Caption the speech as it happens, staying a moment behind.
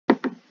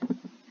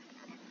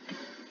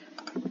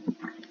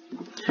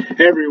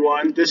Hey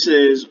everyone, this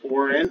is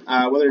Orrin.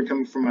 Whether you're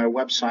coming from my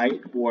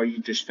website or you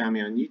just found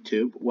me on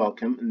YouTube,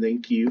 welcome and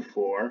thank you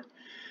for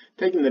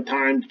taking the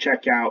time to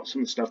check out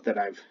some of the stuff that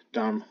I've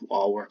done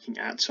while working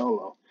at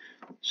Solo.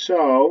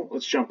 So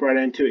let's jump right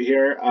into it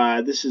here.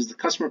 This is the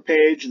customer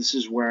page. This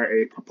is where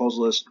a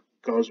proposal list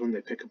goes when they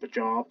pick up a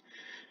job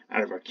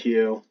out of our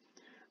queue.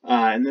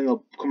 And then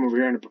they'll come over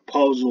here into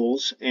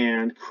proposals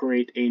and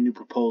create a new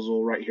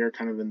proposal right here,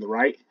 kind of in the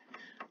right.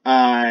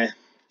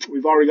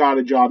 We've already got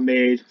a job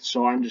made,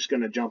 so I'm just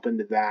going to jump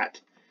into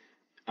that.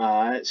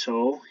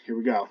 So here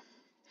we go.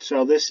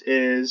 So this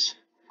is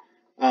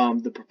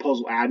the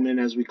proposal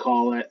admin, as we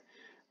call it.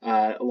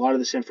 A lot of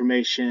this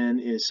information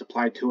is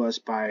supplied to us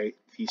by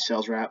the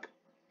sales rep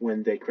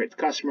when they create the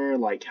customer,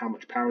 like how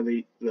much power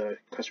the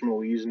customer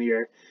will use in a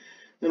year.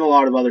 Then a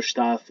lot of other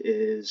stuff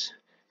is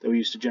that we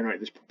use to generate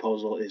this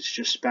proposal is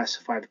just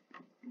specified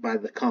by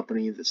the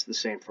company. That's the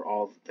same for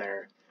all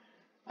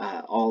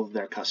of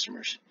their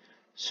customers.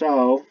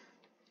 So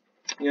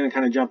I'm going to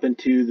kind of jump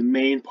into the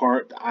main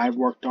part that I've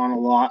worked on a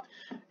lot.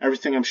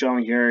 Everything I'm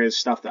showing here is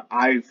stuff that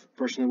I've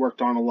personally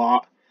worked on a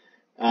lot.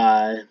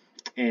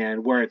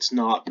 And where it's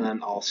not,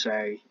 then I'll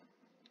say,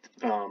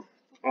 I'll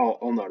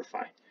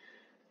notify.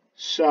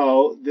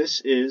 So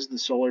this is the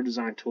solar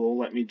design tool.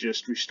 Let me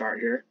just restart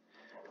here.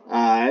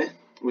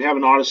 We have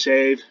an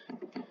autosave,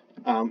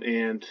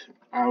 and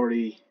I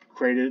already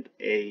created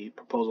a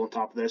proposal on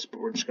top of this,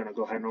 but we're just going to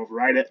go ahead and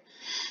override it.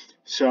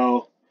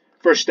 So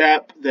first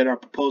step that our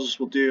proposals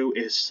will do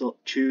is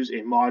choose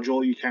a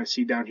module. You kind of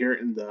see down here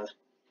in the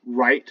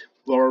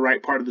lower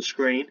right part of the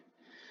screen.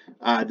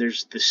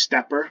 There's the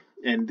stepper,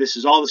 and this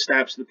is all the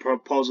steps the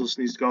proposals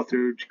needs to go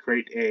through to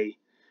create a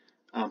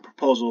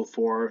proposal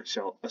for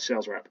a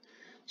sales rep.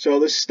 So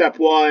this is step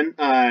one.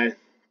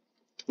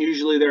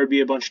 Usually there would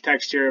be a bunch of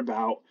text here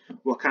about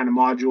what kind of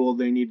module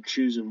they need to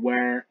choose and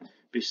where,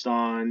 based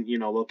on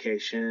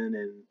location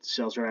and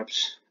sales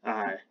reps,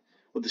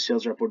 what the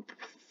sales rep would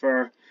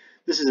prefer.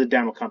 This is a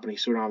demo company,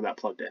 so we don't have that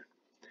plugged in.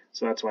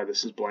 So that's why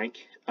this is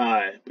blank.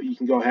 But you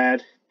can go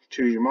ahead,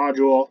 choose your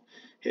module,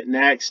 hit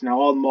next. Now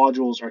all the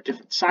modules are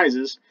different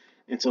sizes,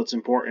 and so it's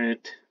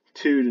important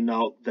too to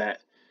note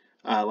that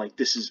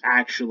this is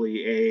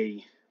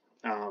actually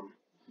a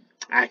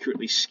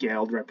accurately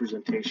scaled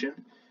representation.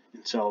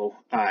 And so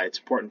it's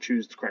important to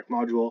choose the correct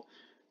module.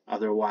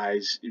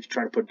 Otherwise, if you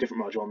try to put a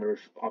different module on the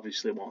roof,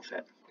 obviously it won't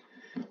fit.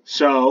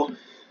 So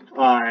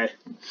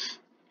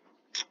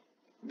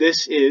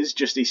this is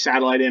just a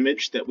satellite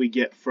image that we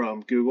get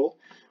from Google.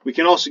 We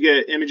can also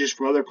get images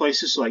from other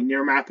places, so like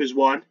Nearmap is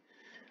one.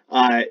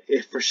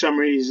 If for some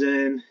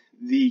reason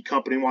the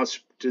company wants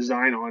to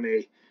design on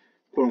a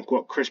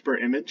quote-unquote crisper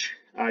image,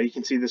 you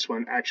can see this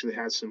one actually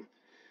has some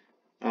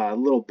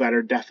little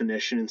better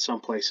definition in some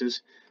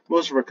places.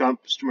 Most of our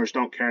customers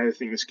don't care. They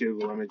think this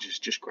Google image is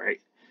just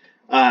great.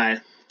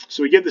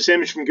 So we get this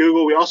image from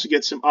Google. We also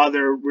get some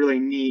other really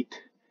neat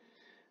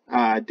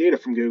data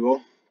from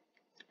Google.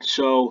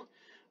 So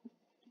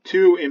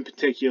two in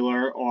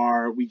particular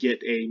are we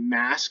get a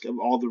mask of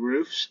all the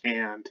roofs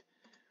and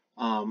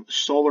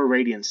solar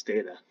radiance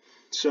data.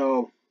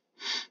 So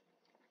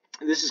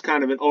this is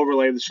kind of an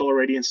overlay of the solar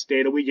radiance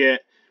data. We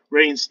get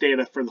radiance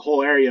data for the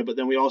whole area, but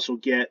then we also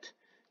get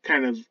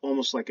kind of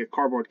almost like a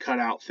cardboard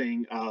cutout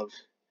thing of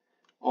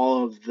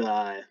all of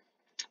the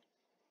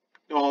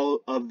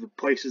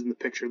places in the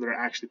picture that are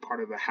actually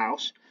part of the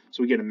house.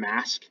 So we get a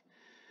mask.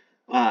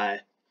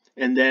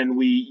 And then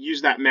we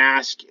use that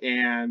mask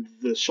and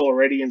the solar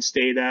radiance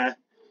data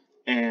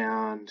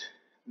and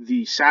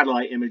the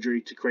satellite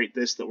imagery to create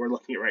this that we're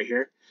looking at right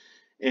here.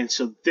 And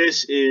so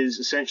this is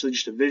essentially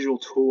just a visual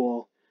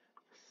tool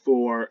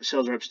for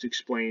sales reps to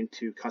explain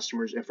to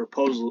customers and for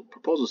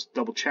proposals to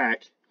double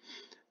check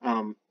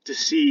to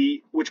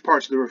see which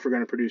parts of the roof are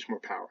going to produce more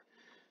power.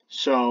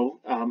 So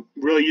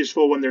really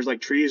useful when there's like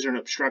trees or an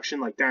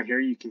obstruction, like down here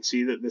you can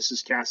see that this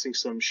is casting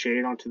some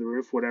shade onto the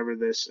roof, whatever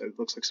this, it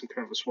looks like some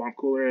kind of a swamp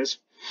cooler is.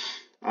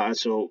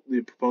 So the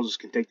proposals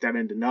can take that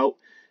into note,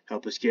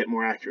 help us get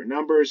more accurate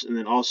numbers, and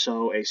then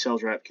also a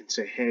sales rep can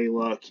say, hey,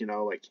 look,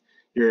 like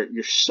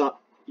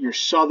your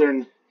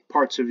southern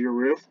parts of your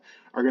roof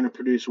are going to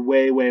produce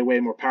way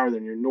more power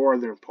than your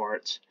northern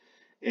parts,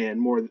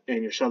 and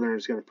your southern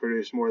is going to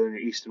produce more than your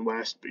east and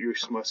west, but your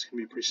east and west can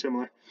be pretty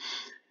similar.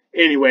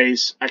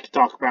 Anyways, I could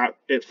talk about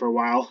it for a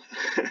while,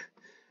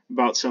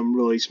 about some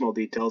really small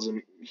details.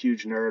 I'm a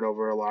huge nerd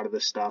over a lot of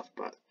this stuff,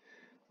 but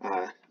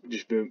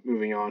just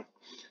moving on.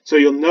 So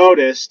you'll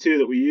notice, too,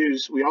 that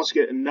we also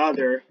get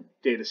another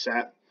data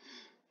set.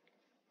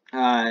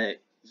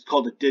 It's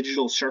called a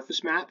digital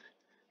surface map,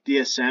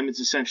 DSM. It's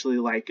essentially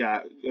like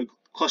a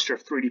cluster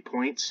of 3D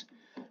points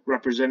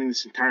representing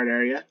this entire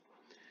area.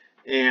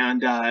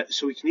 And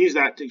so we can use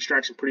that to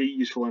extract some pretty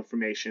useful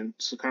information.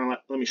 So kind of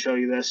let me show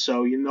you this.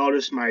 So you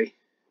notice my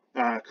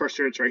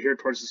cursor, it's right here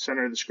towards the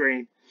center of the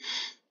screen.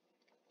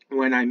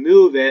 When I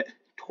move it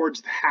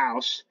towards the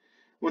house,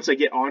 once I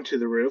get onto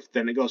the roof,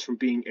 then it goes from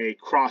being a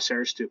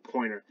crosshairs to a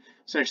pointer.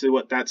 Essentially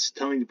what that's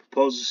telling the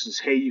proposals is,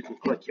 hey, you can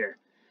click here.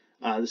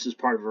 This is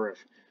part of a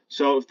roof.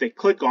 So if they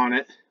click on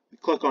it,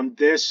 click on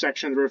this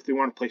section of the roof they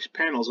want to place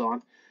panels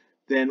on,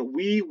 then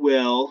we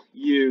will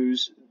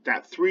use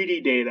that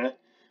 3D data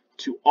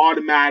to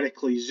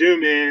automatically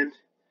zoom in,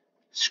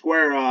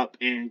 square up,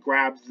 and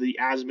grab the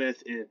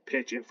azimuth and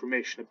pitch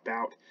information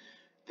about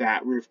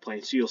that roof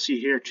plane. So you'll see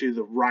here to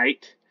the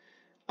right,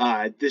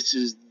 this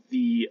is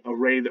the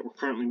array that we're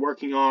currently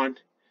working on.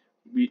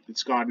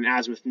 It's got an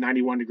azimuth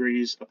 91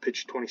 degrees, a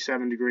pitch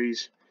 27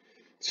 degrees.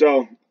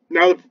 So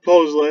now the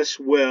proposed list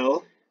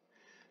will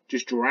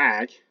just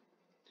drag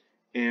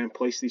and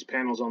place these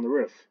panels on the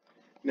roof.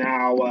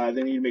 Now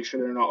they need to make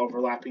sure they're not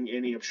overlapping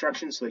any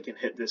obstructions, so they can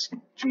hit this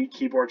G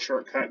keyboard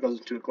shortcut. It goes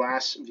into a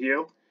glass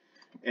view,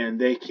 and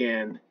they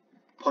can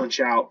punch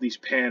out these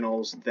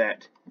panels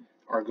that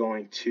are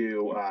going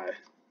to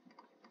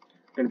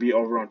be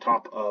over on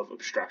top of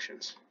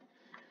obstructions.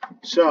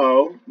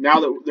 So now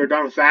that they're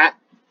done with that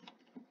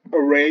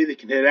array, they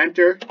can hit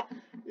enter.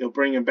 It'll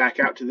bring them back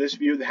out to this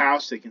view of the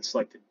house. They can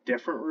select a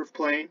different roof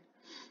plane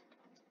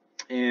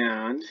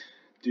and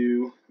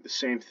do the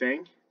same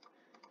thing.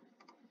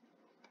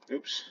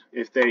 Oops.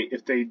 If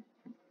they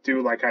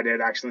do like I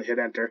did, accidentally hit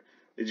enter,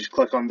 they just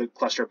click on the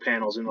cluster of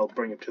panels and it'll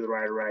bring them to the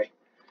right array.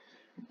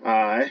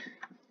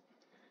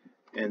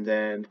 And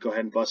then go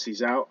ahead and bust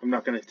these out. I'm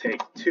not going to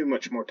take too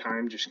much more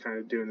time, just kind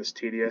of doing this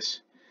tedious.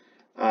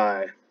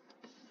 And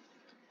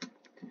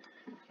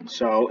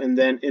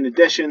then in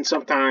addition,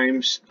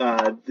 sometimes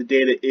the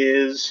data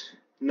is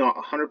not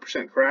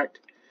 100% correct,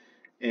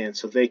 and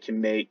so they can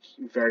make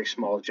very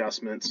small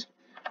adjustments.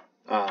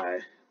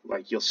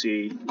 Like you'll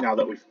see now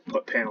that we've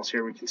put panels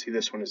here, we can see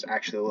this one is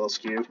actually a little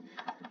skewed.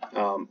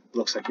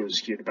 Looks like it was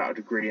skewed about 1.5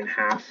 degrees.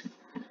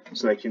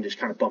 So they can just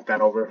kind of bump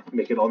that over,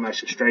 make it all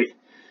nice and straight.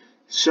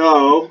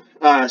 So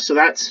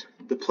that's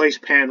the place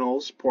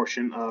panels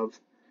portion of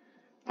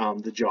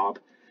the job.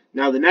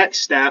 Now the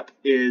next step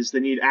is they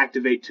need to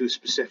activate to a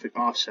specific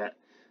offset.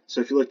 So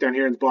if you look down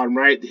here in the bottom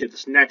right, they hit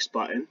this next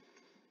button.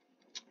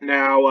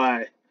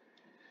 Now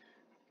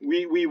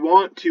we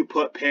want to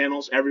put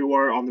panels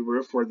everywhere on the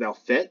roof where they'll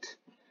fit,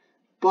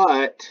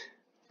 but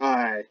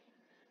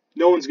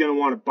no one's going to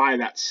want to buy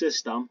that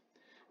system.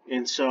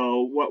 And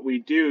so what we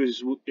do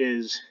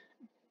is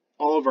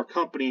all of our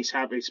companies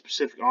have a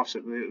specific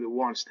offset that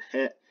wants to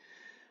hit.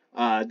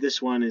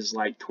 This one is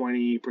like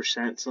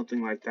 20%,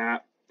 something like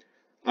that.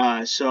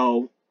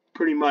 So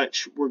pretty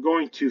much we're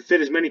going to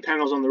fit as many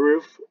panels on the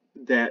roof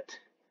that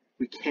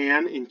we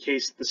can in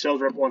case the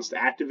sales rep wants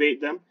to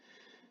activate them,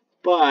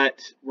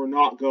 but we're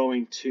not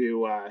going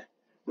to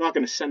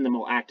send them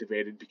all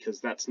activated because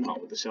that's not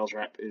what the sales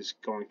rep is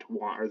going to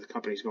want or the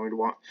company is going to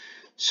want.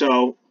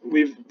 So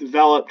we've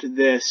developed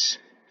this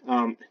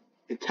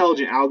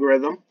intelligent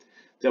algorithm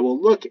that will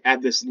look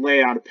at this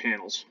layout of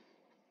panels,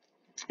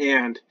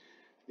 and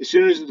as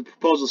soon as the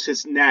proposal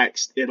hits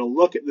next, it'll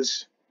look at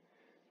this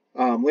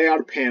layout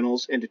of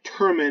panels and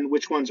determine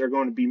which ones are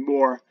going to be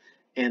more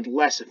and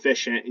less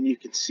efficient. And you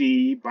can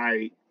see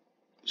by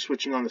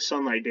switching on the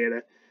sunlight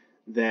data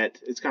that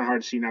it's kind of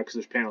hard to see now because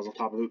there's panels on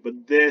top of it,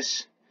 but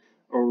this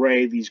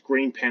array, these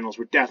green panels,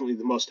 were definitely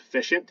the most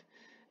efficient.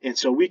 And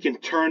so we can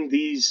turn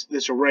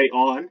this array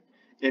on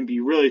and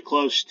be really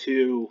close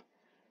to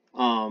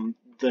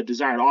the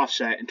desired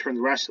offset and turn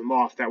the rest of them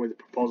off. That way the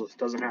proposal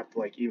doesn't have to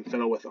like even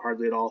fiddle with it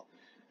hardly at all.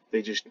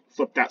 They just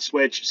flip that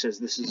switch. It says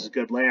this is a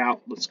good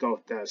layout. Let's go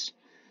with this.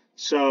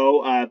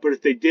 So, but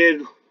if they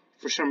did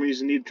for some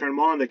reason need to turn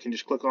them on, they can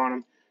just click on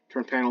them,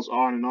 turn panels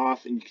on and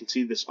off, and you can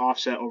see this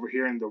offset over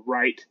here in the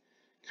right,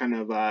 kind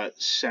of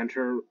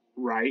center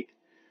right,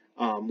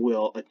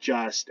 will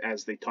adjust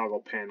as they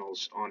toggle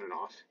panels on and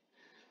off.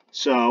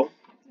 So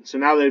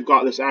now they've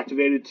got this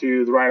activated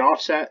to the right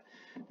offset,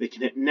 they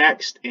can hit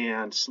next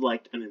and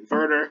select an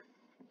inverter.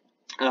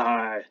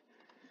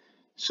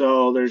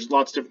 So there's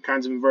lots of different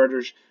kinds of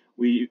inverters.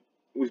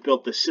 We've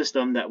built this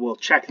system that will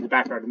check in the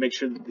background to make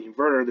sure that the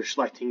inverter they're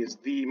selecting is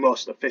the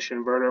most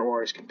efficient inverter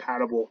or is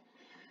compatible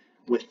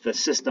with the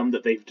system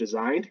that they've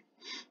designed.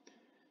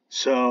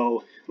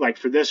 So like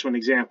for this one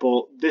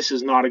example, this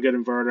is not a good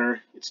inverter.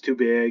 It's too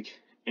big.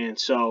 And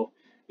so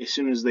as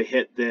soon as they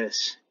hit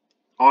this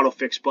auto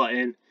fix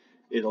button,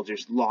 it'll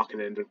just lock it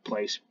into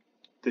place.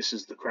 This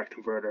is the correct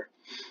inverter.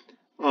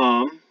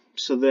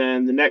 So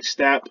then the next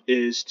step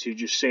is to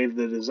just save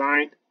the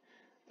design.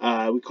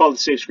 We call it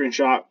save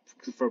screenshot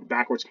for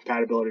backwards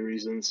compatibility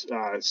reasons.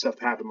 Stuff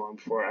that happened long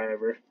before I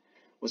ever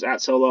was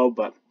at Solo,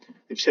 but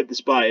you just hit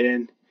this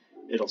button,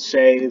 it'll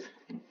save.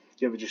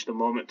 Give it just a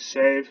moment to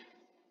save.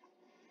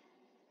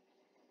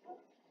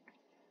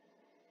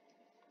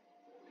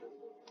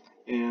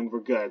 And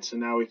we're good. So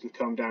now we can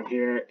come down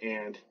here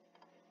and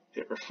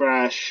hit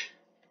refresh.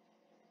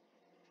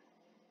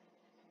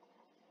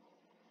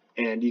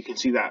 And you can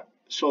see that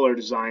solar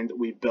design that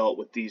we built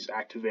with these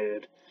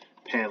activated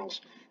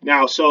panels.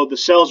 Now, so the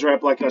sales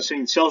rep, like I was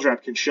saying, sales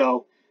rep can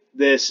show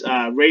this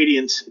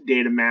radiance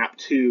data map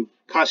to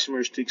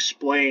customers to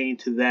explain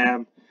to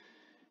them,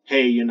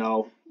 hey, you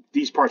know,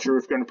 these parts of the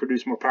roof are going to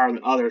produce more power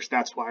than others.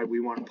 That's why we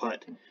want to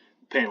put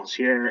panels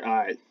here.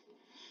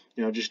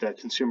 You know, just a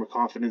consumer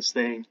confidence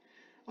thing.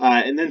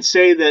 And then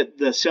say that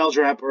the sales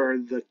rep or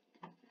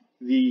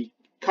the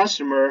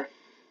customer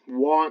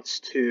wants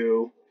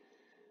to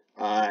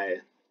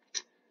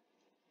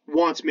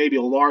wants maybe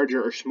a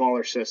larger or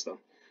smaller system.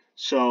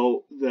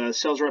 So the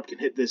sales rep can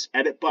hit this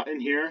edit button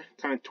here,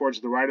 kind of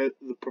towards the right of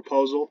the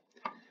proposal.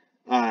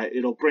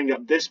 It'll bring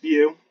up this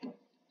view,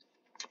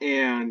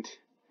 and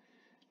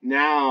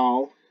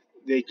now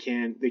they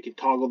can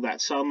toggle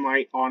that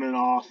sunlight on and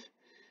off,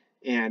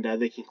 and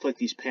they can click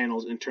these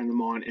panels and turn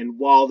them on. And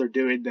while they're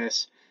doing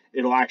this,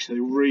 it'll actually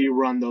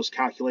rerun those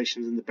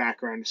calculations in the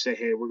background to say,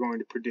 hey, we're going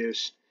to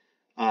produce,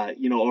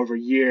 over a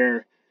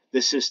year,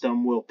 this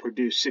system will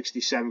produce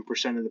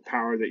 67% of the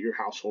power that your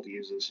household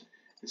uses.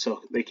 And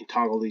so they can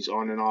toggle these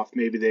on and off.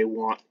 Maybe they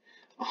want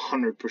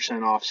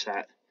 100%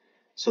 offset.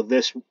 So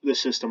this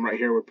system right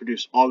here would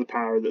produce all the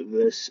power that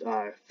this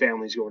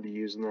family is going to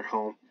use in their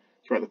home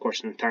throughout the course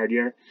of an entire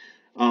year.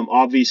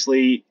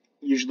 Obviously,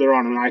 usually they're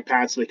on an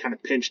iPad, so they kind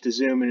of pinch to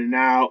zoom in and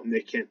out, and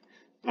they can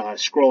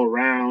scroll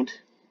around,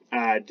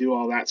 do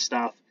all that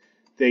stuff.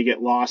 If they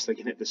get lost, they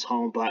can hit this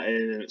home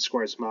button, and it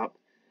squares them up.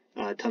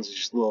 Tons of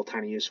just little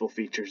tiny useful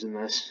features in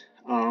this.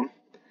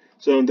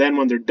 So then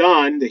when they're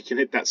done, they can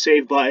hit that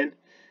save button,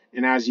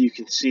 and as you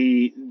can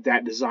see,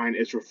 that design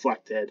is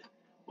reflected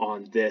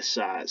on this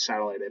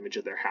satellite image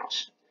of their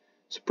house.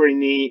 It's pretty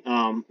neat.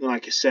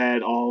 Like I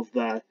said, all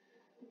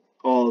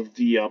of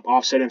the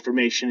offset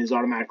information is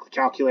automatically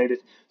calculated.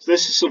 So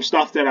this is some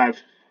stuff that I've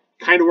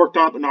kind of worked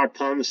on, but not a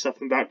ton. The stuff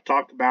I'm about to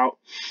talk about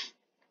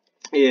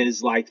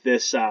is like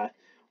this.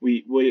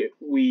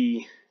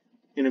 We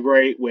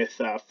integrate with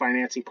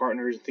financing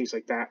partners and things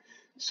like that,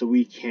 so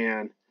we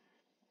can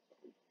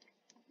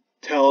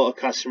tell a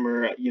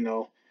customer,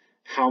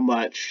 how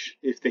much,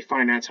 if they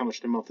finance, how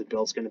much their monthly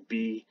bill is going to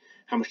be,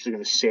 how much they're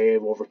going to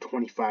save over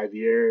 25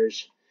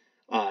 years.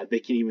 They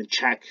can even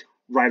check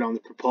right on the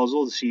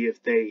proposal to see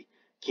if they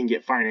can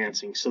get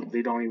financing, so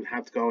they don't even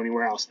have to go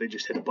anywhere else. They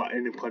just hit a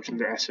button and punch in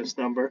their SS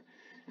number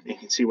and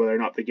can see whether or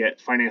not they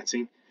get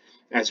financing,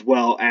 as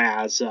well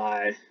as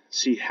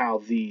see how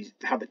the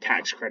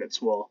tax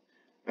credits will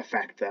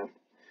affect them.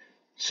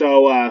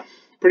 So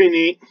pretty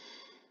neat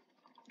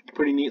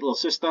little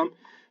system.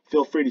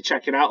 Feel free to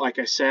check it out. Like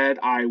I said,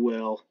 I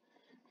will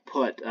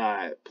put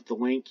the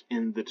link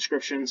in the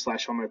description /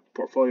 on my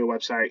portfolio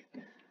website.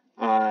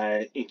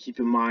 And keep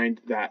in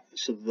mind that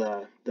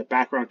the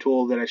background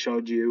tool that I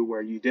showed you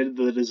where you did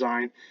the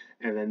design,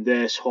 and then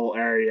this whole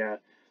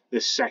area,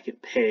 this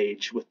second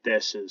page with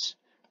this, is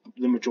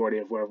the majority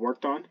of what I've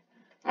worked on.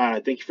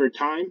 Thank you for your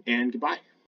time, and goodbye.